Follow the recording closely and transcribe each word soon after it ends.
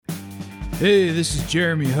Hey, this is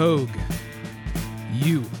Jeremy Hogue.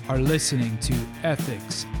 You are listening to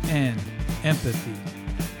Ethics and Empathy.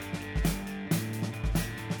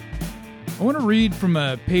 I want to read from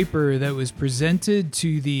a paper that was presented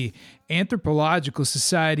to the Anthropological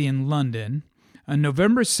Society in London on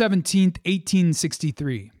November 17th,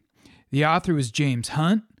 1863. The author was James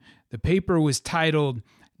Hunt. The paper was titled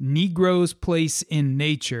Negro's Place in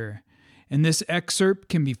Nature, and this excerpt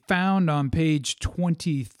can be found on page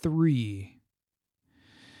 23.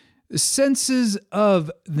 The senses of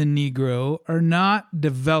the Negro are not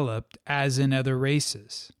developed as in other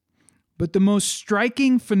races, but the most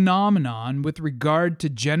striking phenomenon with regard to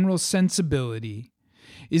general sensibility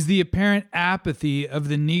is the apparent apathy of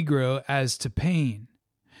the Negro as to pain.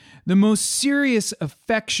 The most serious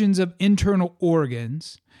affections of internal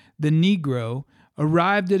organs, the Negro,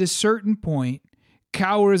 arrived at a certain point,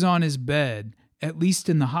 cowers on his bed, at least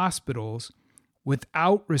in the hospitals,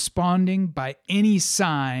 without responding by any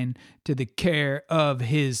sign to the care of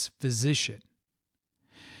his physician.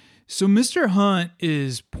 So Mr. Hunt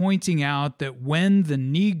is pointing out that when the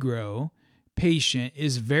Negro patient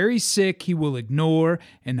is very sick, he will ignore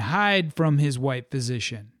and hide from his white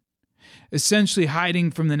physician, essentially hiding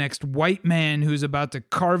from the next white man who's about to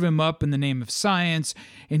carve him up in the name of science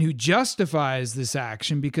and who justifies this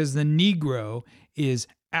action because the Negro is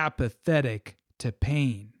apathetic to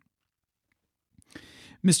pain.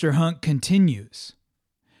 Mr. Hunt continues,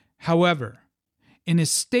 however, in a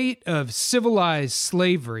state of civilized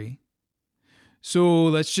slavery, so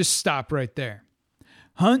let's just stop right there.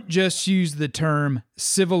 Hunt just used the term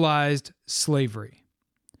civilized slavery.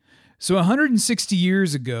 So 160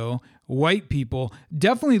 years ago, white people,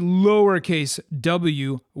 definitely lowercase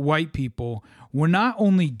w white people, were not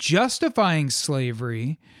only justifying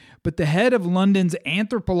slavery, but the head of London's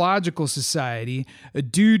Anthropological Society, a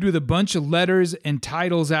dude with a bunch of letters and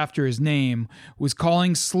titles after his name, was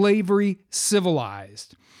calling slavery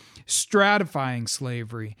civilized, stratifying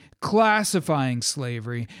slavery, classifying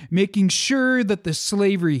slavery, making sure that the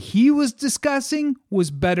slavery he was discussing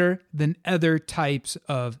was better than other types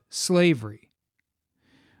of slavery.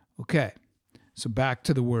 Okay, so back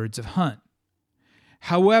to the words of Hunt.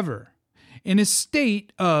 However, in a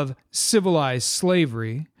state of civilized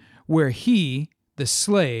slavery, where he, the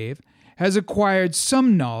slave, has acquired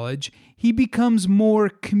some knowledge, he becomes more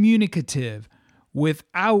communicative,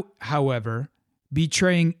 without, however,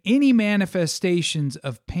 betraying any manifestations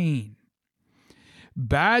of pain.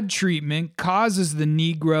 Bad treatment causes the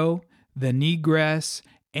Negro, the Negress,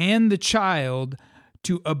 and the child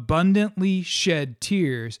to abundantly shed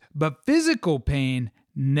tears, but physical pain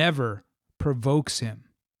never provokes him.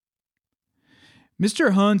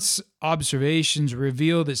 Mr. Hunt's observations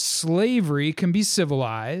reveal that slavery can be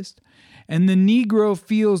civilized, and the Negro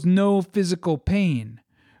feels no physical pain,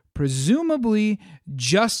 presumably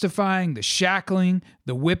justifying the shackling,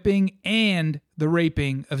 the whipping, and the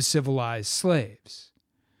raping of civilized slaves.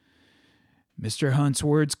 Mr. Hunt's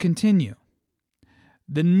words continue.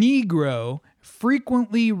 The Negro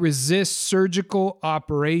frequently resists surgical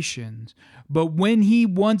operations, but when he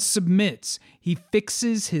once submits, he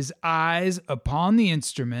fixes his eyes upon the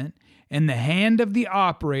instrument and the hand of the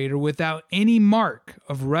operator without any mark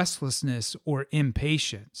of restlessness or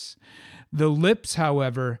impatience. The lips,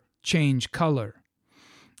 however, change color,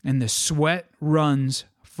 and the sweat runs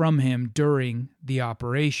from him during the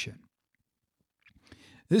operation.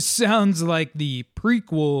 This sounds like the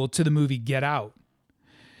prequel to the movie Get Out.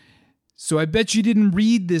 So I bet you didn't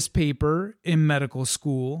read this paper in medical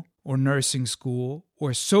school or nursing school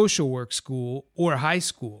or social work school or high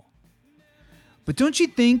school. But don't you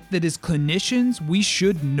think that as clinicians, we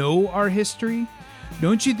should know our history?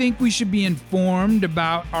 Don't you think we should be informed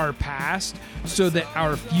about our past so that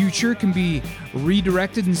our future can be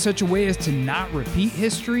redirected in such a way as to not repeat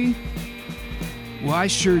history? Well, I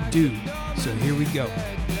sure do. So here we go.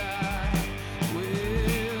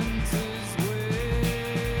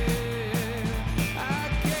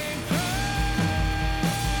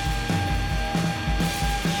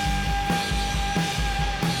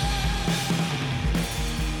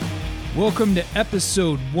 Welcome to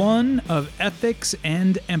episode 1 of Ethics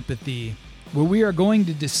and Empathy, where we are going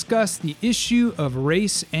to discuss the issue of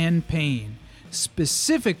race and pain,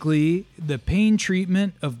 specifically the pain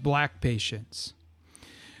treatment of black patients.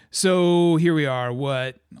 So here we are,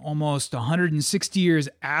 almost 160 years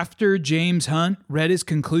after James Hunt read his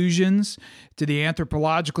conclusions to the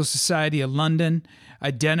Anthropological Society of London,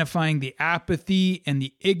 identifying the apathy and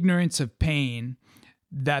the ignorance of pain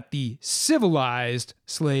that the civilized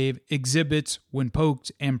slave exhibits when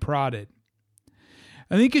poked and prodded.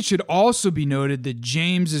 I think it should also be noted that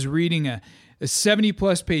James is reading a a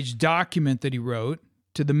 70-plus page document that he wrote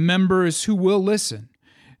to the members who will listen.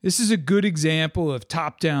 This is a good example of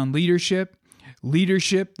top-down leadership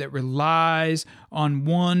that relies on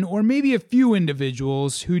one or maybe a few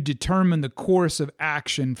individuals who determine the course of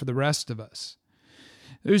action for the rest of us.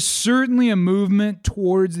 There's certainly a movement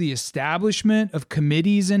towards the establishment of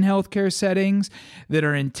committees in healthcare settings that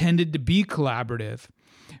are intended to be collaborative.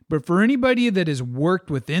 But for anybody that has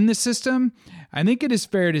worked within the system, I think it is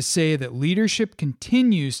fair to say that leadership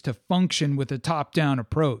continues to function with a top-down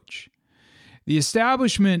approach. The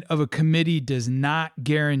establishment of a committee does not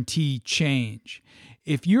guarantee change.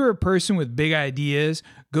 If you're a person with big ideas,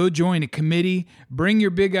 go join a committee, bring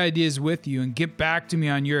your big ideas with you, and get back to me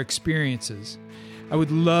on your experiences. I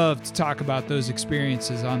would love to talk about those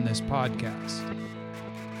experiences on this podcast.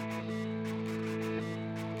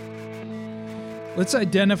 Let's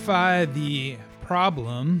identify the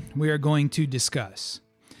problem we are going to discuss.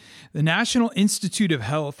 The National Institute of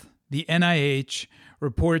Health, the NIH,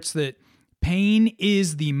 reports that pain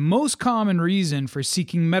is the most common reason for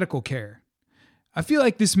seeking medical care. I feel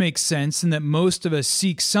like this makes sense in that most of us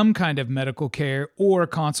seek some kind of medical care or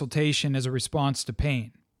consultation as a response to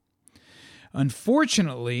pain.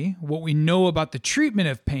 Unfortunately, what we know about the treatment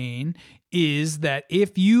of pain is that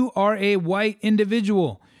if you are a white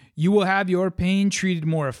individual, you will have your pain treated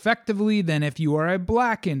more effectively than if you are a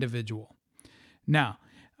black individual. Now,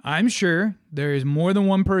 I'm sure there is more than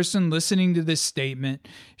one person listening to this statement,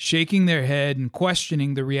 shaking their head and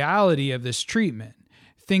questioning the reality of this treatment,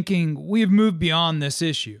 thinking we have moved beyond this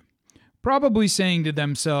issue. Probably saying to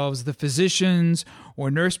themselves, the physicians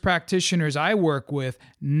or nurse practitioners I work with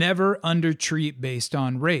never undertreat based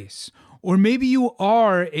on race. Or maybe you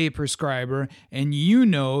are a prescriber and you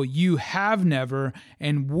know you have never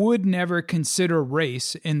and would never consider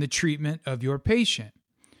race in the treatment of your patient.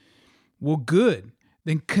 Well, good.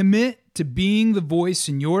 Then commit to being the voice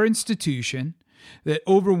in your institution that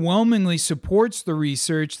overwhelmingly supports the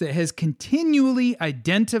research that has continually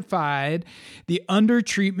identified the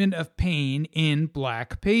undertreatment of pain in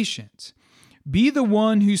Black patients. Be the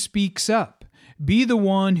one who speaks up. Be the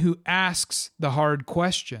one who asks the hard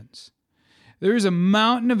questions. There is a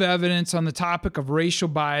mountain of evidence on the topic of racial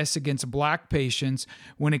bias against Black patients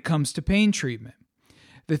when it comes to pain treatment.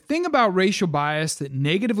 The thing about racial bias that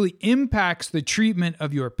negatively impacts the treatment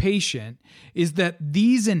of your patient is that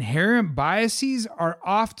these inherent biases are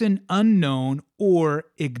often unknown or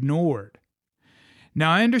ignored.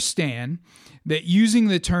 Now, I understand that using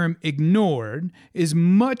the term ignored is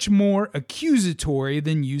much more accusatory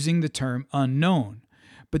than using the term unknown.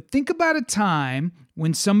 But think about a time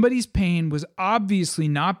when somebody's pain was obviously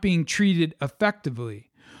not being treated effectively,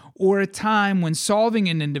 or a time when solving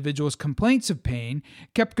an individual's complaints of pain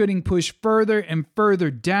kept getting pushed further and further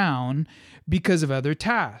down because of other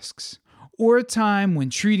tasks, or a time when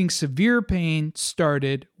treating severe pain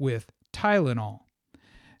started with Tylenol.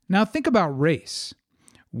 Now think about race.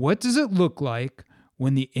 What does it look like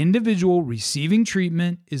when the individual receiving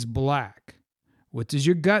treatment is Black? What does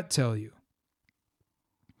your gut tell you?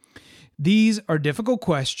 These are difficult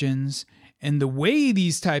questions, and the way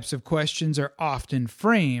these types of questions are often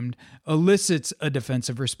framed elicits a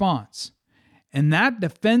defensive response. And that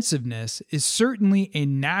defensiveness is certainly a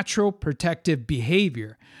natural protective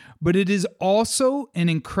behavior, but it is also an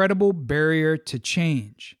incredible barrier to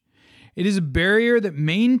change. It is a barrier that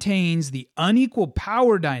maintains the unequal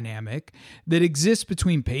power dynamic that exists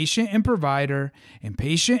between patient and provider and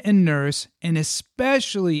patient and nurse, and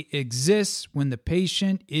especially exists when the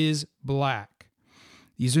patient is Black.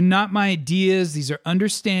 These are not my ideas. These are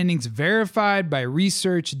understandings verified by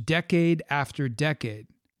research decade after decade.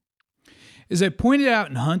 As I pointed out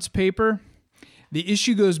in Hunt's paper, the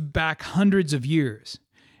issue goes back hundreds of years.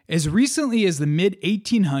 As recently as the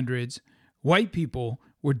mid-1800s, white people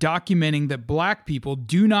were documenting that Black people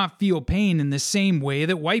do not feel pain in the same way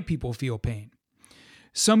that white people feel pain.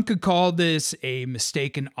 Some could call this a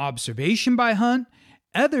mistaken observation by Hunt.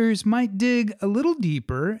 Others might dig a little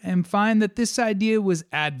deeper and find that this idea was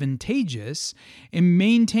advantageous in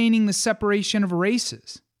maintaining the separation of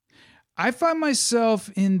races. I find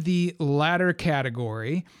myself in the latter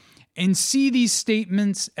category and see these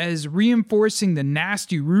statements as reinforcing the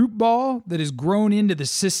nasty root ball that has grown into the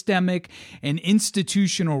systemic and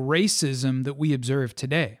institutional racism that we observe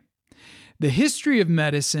today. The history of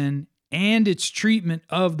medicine and its treatment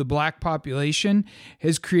of the Black population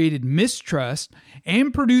has created mistrust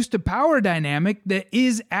and produced a power dynamic that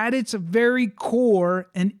is at its very core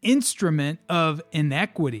an instrument of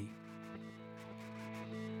inequity.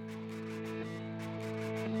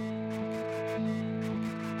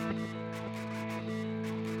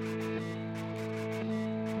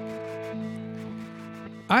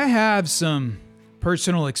 I have some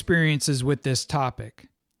personal experiences with this topic.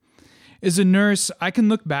 As a nurse, I can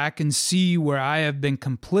look back and see where I have been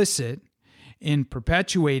complicit in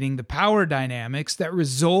perpetuating the power dynamics that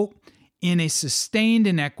result in a sustained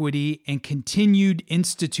inequity and continued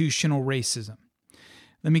institutional racism.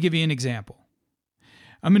 Let me give you an example.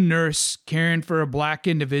 I'm a nurse caring for a Black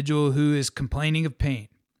individual who is complaining of pain.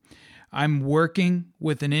 I'm working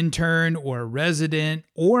with an intern or a resident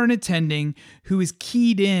or an attending who is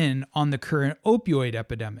keyed in on the current opioid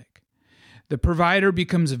epidemic. The provider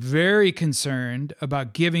becomes very concerned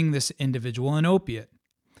about giving this individual an opiate.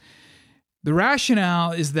 The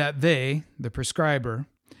rationale is that they, the prescriber,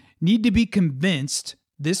 need to be convinced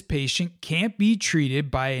this patient can't be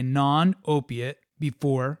treated by a non-opiate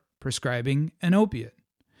before prescribing an opiate.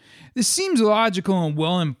 This seems logical and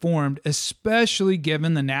well-informed, especially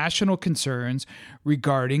given the national concerns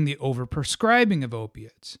regarding the overprescribing of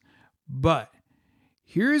opiates. But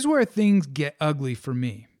here's where things get ugly for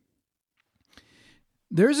me.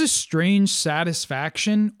 There's a strange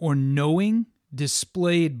satisfaction or knowing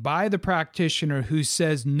displayed by the practitioner who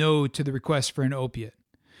says no to the request for an opiate.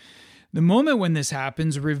 The moment when this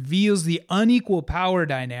happens reveals the unequal power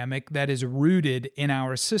dynamic that is rooted in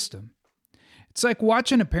our system. It's like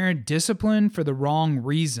watching a parent discipline for the wrong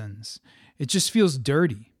reasons. It just feels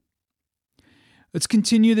dirty. Let's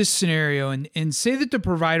continue this scenario and say that the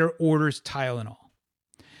provider orders Tylenol.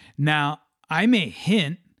 Now, I may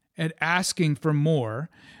hint at asking for more,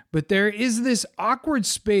 but there is this awkward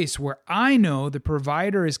space where I know the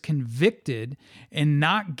provider is convicted in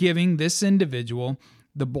not giving this individual,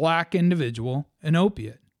 the Black individual, an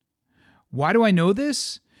opiate. Why do I know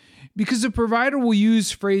this? Because the provider will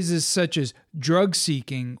use phrases such as drug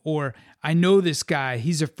seeking or I know this guy,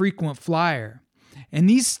 he's a frequent flyer. And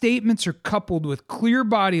these statements are coupled with clear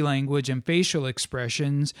body language and facial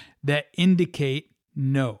expressions that indicate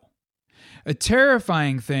no. A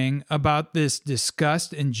terrifying thing about this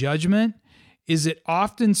disgust and judgment is it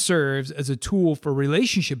often serves as a tool for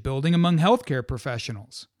relationship building among healthcare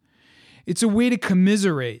professionals. It's a way to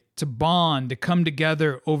commiserate, to bond, to come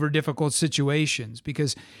together over difficult situations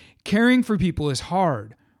because caring for people is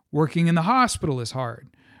hard. Working in the hospital is hard.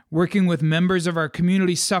 Working with members of our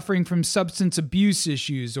community suffering from substance abuse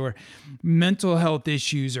issues or mental health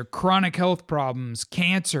issues or chronic health problems,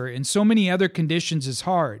 cancer, and so many other conditions is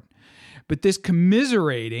hard. But this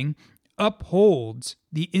commiserating upholds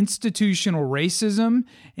the institutional racism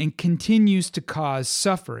and continues to cause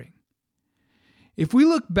suffering. If we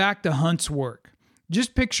look back to Hunt's work,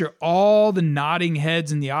 just picture all the nodding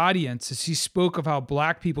heads in the audience as he spoke of how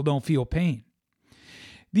Black people don't feel pain.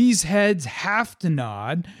 These heads have to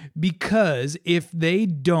nod because if they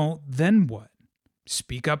don't, then what?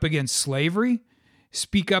 Speak up against slavery?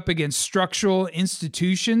 Speak up against structural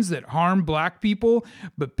institutions that harm Black people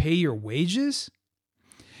but pay your wages?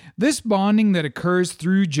 This bonding that occurs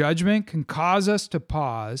through judgment can cause us to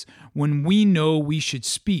pause when we know we should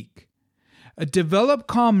speak. A developed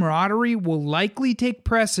camaraderie will likely take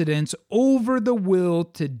precedence over the will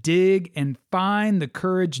to dig and find the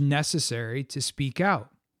courage necessary to speak out.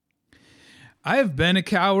 I have been a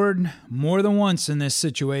coward more than once in this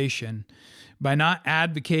situation by not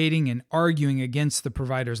advocating and arguing against the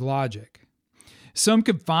provider's logic. Some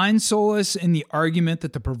could find solace in the argument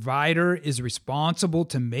that the provider is responsible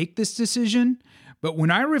to make this decision, but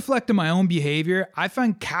when I reflect on my own behavior, I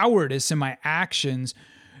find cowardice in my actions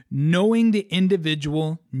knowing the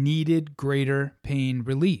individual needed greater pain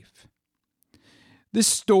relief. This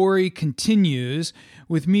story continues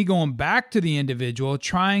with me going back to the individual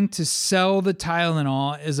trying to sell the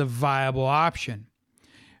Tylenol as a viable option.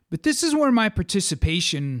 But this is where my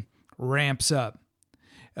participation ramps up.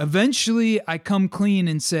 Eventually, I come clean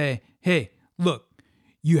and say, hey, look,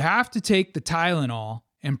 you have to take the Tylenol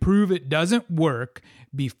and prove it doesn't work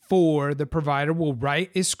before the provider will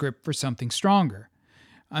write a script for something stronger.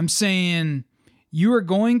 I'm saying you are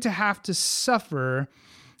going to have to suffer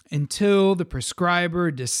until the prescriber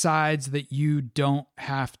decides that you don't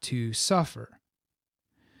have to suffer.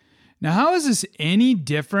 Now, how is this any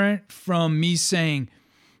different from me saying,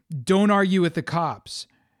 don't argue with the cops,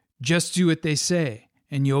 just do what they say,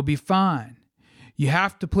 and you'll be fine. You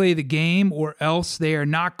have to play the game or else they are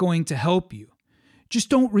not going to help you. Just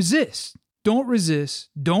don't resist, don't resist,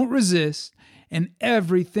 don't resist, and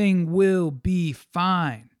everything will be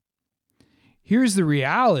fine. Here's the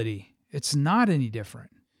reality. It's not any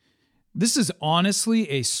different. This is honestly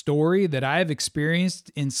a story that I have experienced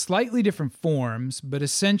in slightly different forms, but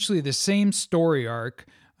essentially the same story arc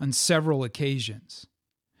on several occasions.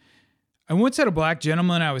 I once had a Black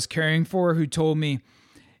gentleman I was caring for who told me,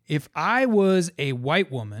 if I was a white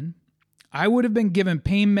woman, I would have been given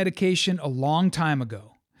pain medication a long time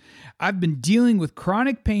ago. I've been dealing with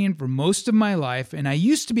chronic pain for most of my life, and I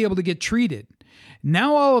used to be able to get treated.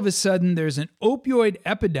 Now all of a sudden there's an opioid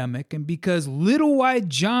epidemic, and because little white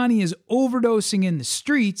Johnny is overdosing in the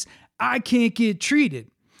streets, I can't get treated.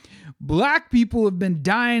 Black people have been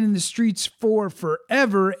dying in the streets for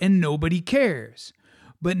forever and nobody cares.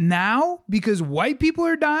 But now, because white people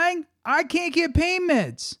are dying, I can't get pain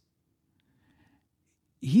meds.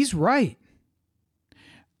 He's right.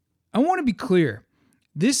 I want to be clear.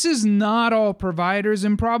 This is not all providers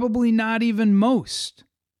and probably not even most.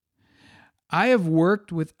 I have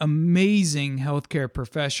worked with amazing healthcare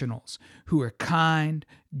professionals who are kind,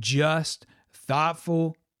 just,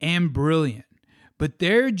 thoughtful, and brilliant. But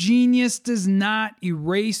their genius does not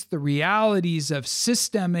erase the realities of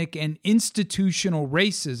systemic and institutional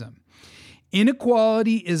racism.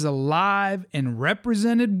 Inequality is alive and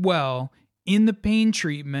represented well in the pain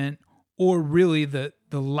treatment, or really the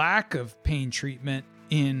lack of pain treatment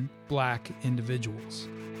in Black individuals.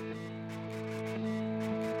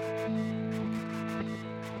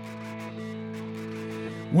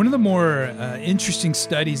 One of the more interesting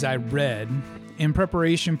studies I read in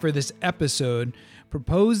preparation for this episode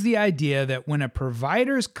proposed the idea that when a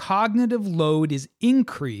provider's cognitive load is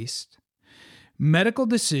increased, medical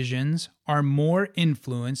decisions are more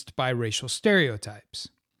influenced by racial stereotypes.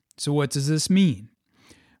 So what does this mean?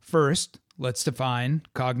 First, let's define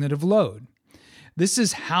cognitive load. This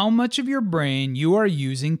is how much of your brain you are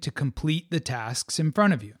using to complete the tasks in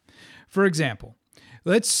front of you. For example,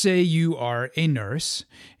 let's say you are a nurse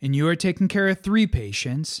and you are taking care of 3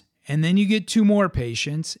 patients, and then you get 2 more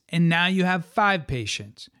patients, and now you have 5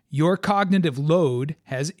 patients. Your cognitive load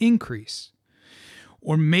has increased.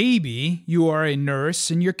 Or maybe you are a nurse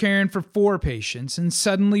and you're caring for 4 patients, and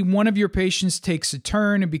suddenly one of your patients takes a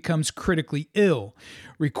turn and becomes critically ill,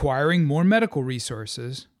 requiring more medical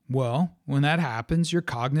resources. Well, when that happens, your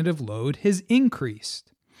cognitive load has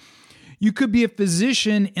increased. You could be a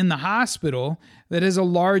physician in the hospital that has a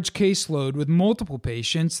large caseload with multiple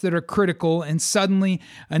patients that are critical, and suddenly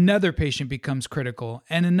another patient becomes critical,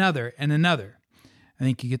 and another, and another. I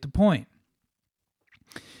think you get the point.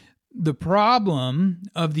 The problem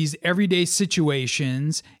of these everyday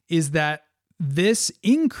situations is that this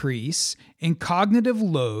increase in cognitive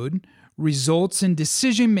load results in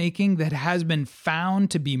decision-making that has been found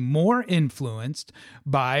to be more influenced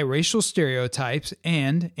by racial stereotypes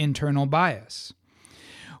and internal bias.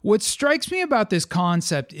 What strikes me about this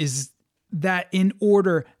concept is that in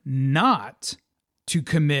order not to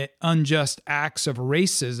commit unjust acts of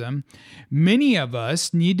racism, many of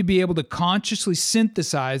us need to be able to consciously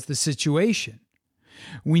synthesize the situation.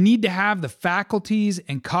 We need to have the faculties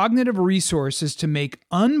and cognitive resources to make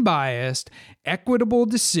unbiased, equitable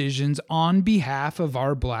decisions on behalf of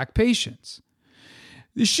our Black patients.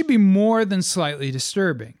 This should be more than slightly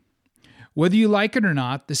disturbing. Whether you like it or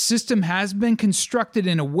not, the system has been constructed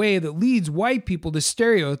in a way that leads white people to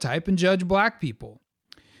stereotype and judge Black people.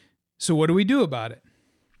 So what do we do about it?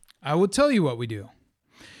 I will tell you what we do.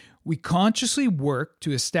 We consciously work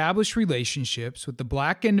to establish relationships with the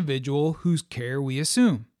Black individual whose care we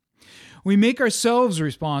assume. We make ourselves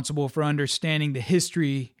responsible for understanding the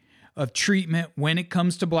history of treatment when it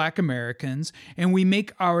comes to Black Americans, and we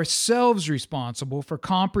make ourselves responsible for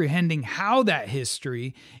comprehending how that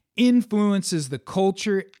history influences the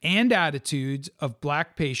culture and attitudes of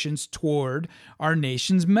Black patients toward our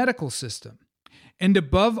nation's medical system. And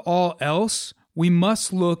above all else, we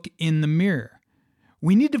must look in the mirror.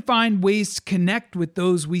 We need to find ways to connect with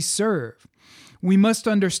those we serve. We must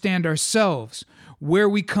understand ourselves, where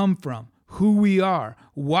we come from, who we are,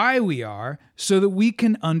 why we are, so that we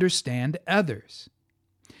can understand others.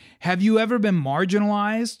 Have you ever been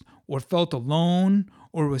marginalized or felt alone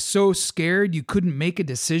or was so scared you couldn't make a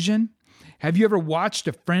decision? Have you ever watched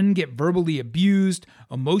a friend get verbally abused,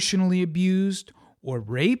 emotionally abused, or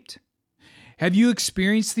raped? Have you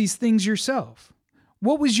experienced these things yourself?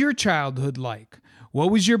 What was your childhood like? What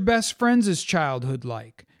was your best friend's childhood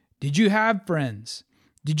like? Did you have friends?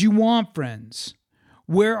 Did you want friends?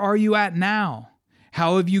 Where are you at now?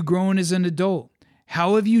 How have you grown as an adult?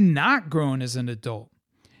 How have you not grown as an adult?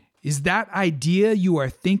 Is that idea you are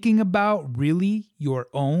thinking about really your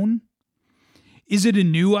own? Is it a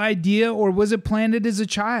new idea, or was it planted as a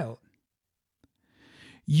child?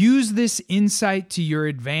 Use this insight to your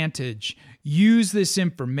advantage. Use this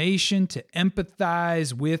information to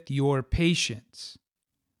empathize with your patients.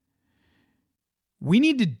 We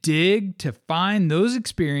need to dig to find those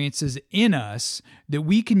experiences in us that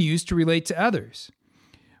we can use to relate to others.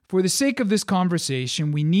 For the sake of this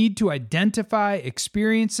conversation, we need to identify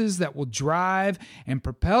experiences that will drive and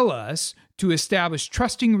propel us to establish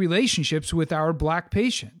trusting relationships with our Black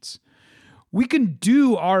patients. We can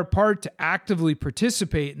do our part to actively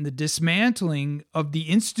participate in the dismantling of the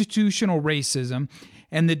institutional racism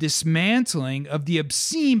and the dismantling of the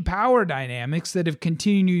obscene power dynamics that have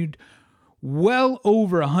continued well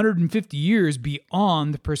over 150 years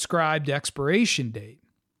beyond the prescribed expiration date.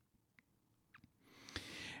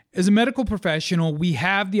 As a medical professional, we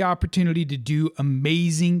have the opportunity to do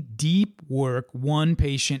amazing, deep work one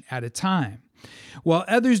patient at a time, while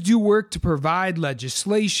others do work to provide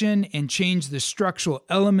legislation and change the structural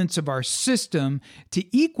elements of our system to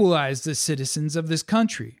equalize the citizens of this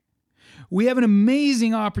country. We have an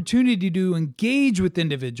amazing opportunity to engage with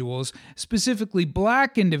individuals, specifically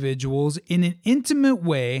Black individuals, in an intimate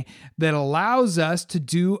way that allows us to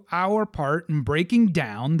do our part in breaking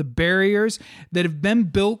down the barriers that have been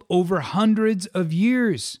built over hundreds of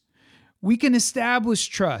years. We can establish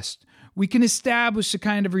trust. We can establish the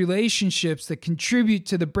kind of relationships that contribute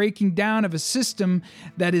to the breaking down of a system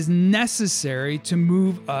that is necessary to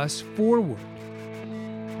move us forward.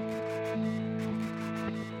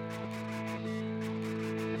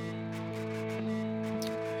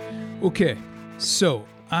 Okay, so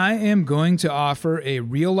I am going to offer a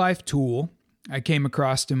real-life tool I came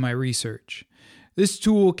across in my research. This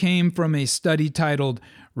tool came from a study titled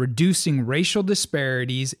Reducing Racial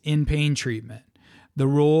Disparities in Pain Treatment: The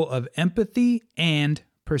Role of Empathy and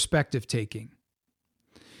Perspective Taking.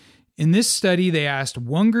 In this study, they asked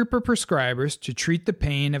one group of prescribers to treat the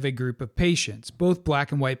pain of a group of patients, both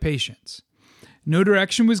Black and white patients. No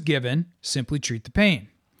direction was given, simply treat the pain.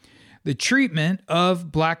 The treatment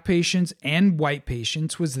of Black patients and white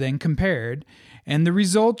patients was then compared, and the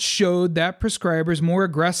results showed that prescribers more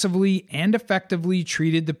aggressively and effectively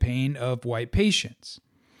treated the pain of white patients.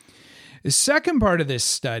 The second part of this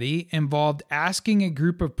study involved asking a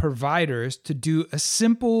group of providers to do a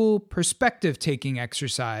simple perspective-taking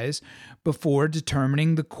exercise before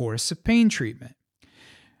determining the course of pain treatment.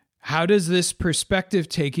 How does this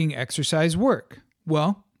perspective-taking exercise work?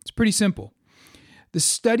 Well, it's pretty simple. The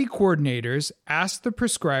study coordinators asked the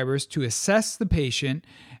prescribers to assess the patient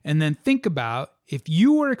and then think about, if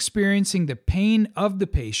you were experiencing the pain of the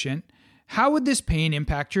patient, how would this pain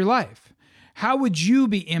impact your life? How would you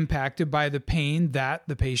be impacted by the pain that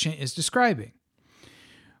the patient is describing?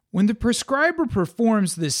 When the prescriber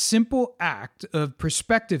performs this simple act of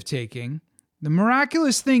perspective taking, the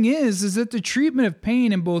miraculous thing is that the treatment of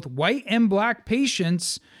pain in both white and Black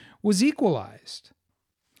patients was equalized.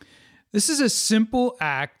 This is a simple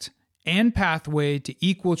act and pathway to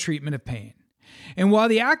equal treatment of pain. And while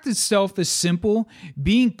the act itself is simple,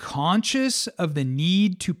 being conscious of the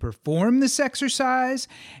need to perform this exercise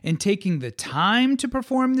and taking the time to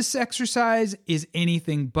perform this exercise is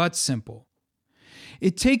anything but simple.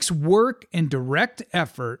 It takes work and direct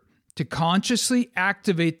effort to consciously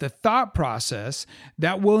activate the thought process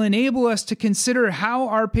that will enable us to consider how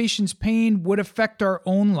our patient's pain would affect our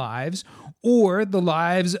own lives or the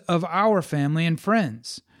lives of our family and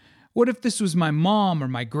friends. What if this was my mom or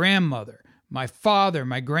my grandmother, my father,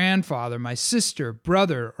 my grandfather, my sister,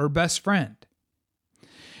 brother, or best friend?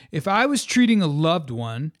 If I was treating a loved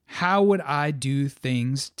one, how would I do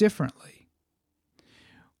things differently?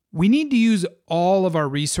 We need to use all of our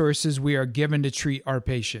resources we are given to treat our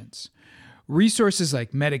patients. Resources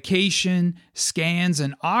like medication, scans,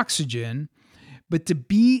 and oxygen. But to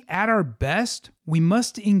be at our best, we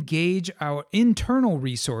must engage our internal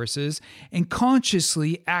resources and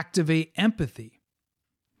consciously activate empathy.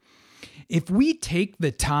 If we take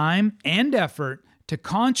the time and effort to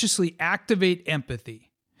consciously activate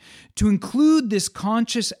empathy, to include this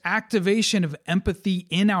conscious activation of empathy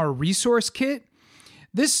in our resource kit,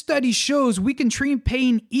 this study shows we can treat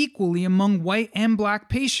pain equally among white and Black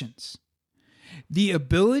patients. The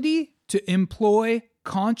ability to employ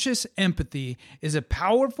conscious empathy is a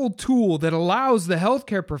powerful tool that allows the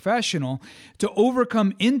healthcare professional to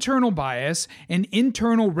overcome internal bias and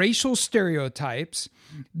internal racial stereotypes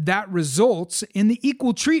that results in the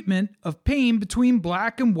equal treatment of pain between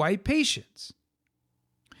Black and white patients.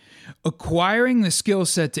 Acquiring the skill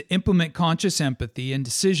set to implement conscious empathy in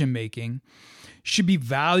decision-making should be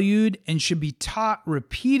valued and should be taught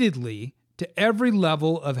repeatedly to every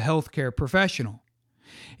level of healthcare professional.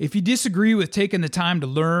 If you disagree with taking the time to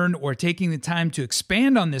learn or taking the time to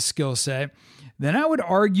expand on this skill set, then I would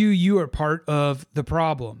argue you are part of the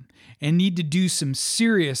problem and need to do some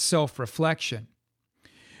serious self-reflection.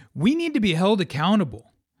 We need to be held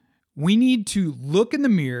accountable. We need to look in the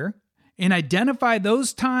mirror and identify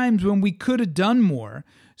those times when we could have done more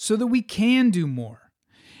so that we can do more.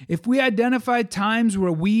 If we identify times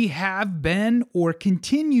where we have been or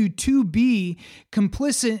continue to be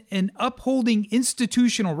complicit in upholding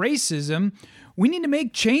institutional racism, we need to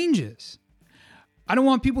make changes. I don't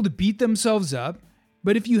want people to beat themselves up,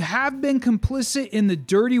 but if you have been complicit in the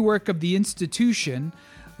dirty work of the institution,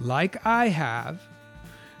 like I have,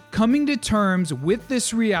 coming to terms with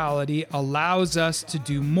this reality allows us to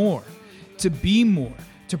do more, to be more,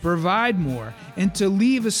 to provide more, and to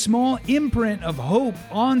leave a small imprint of hope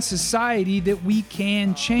on society that we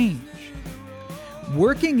can change.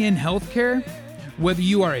 Working in healthcare, whether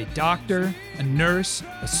you are a doctor, a nurse,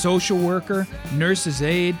 a social worker, nurse's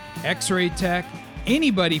aide, x-ray tech,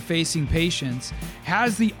 anybody facing patients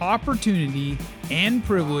has the opportunity and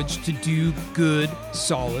privilege to do good,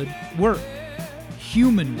 solid work,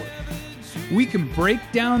 human work. We can break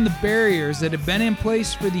down the barriers that have been in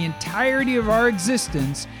place for the entirety of our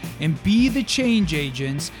existence and be the change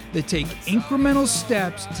agents that take incremental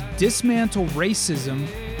steps to dismantle racism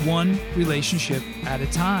one relationship at a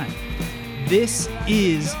time. This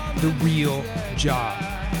is the real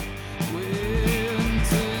job.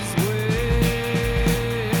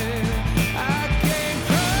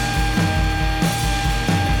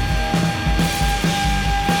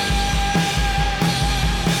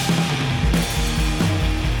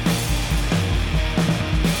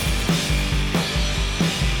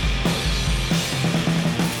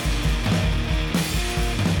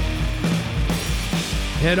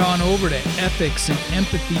 Head on over to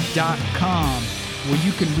ethicsandempathy.com where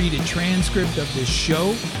you can read a transcript of this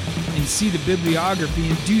show and see the bibliography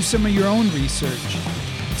and do some of your own research.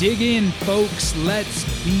 Dig in, folks. Let's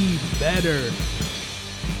be better.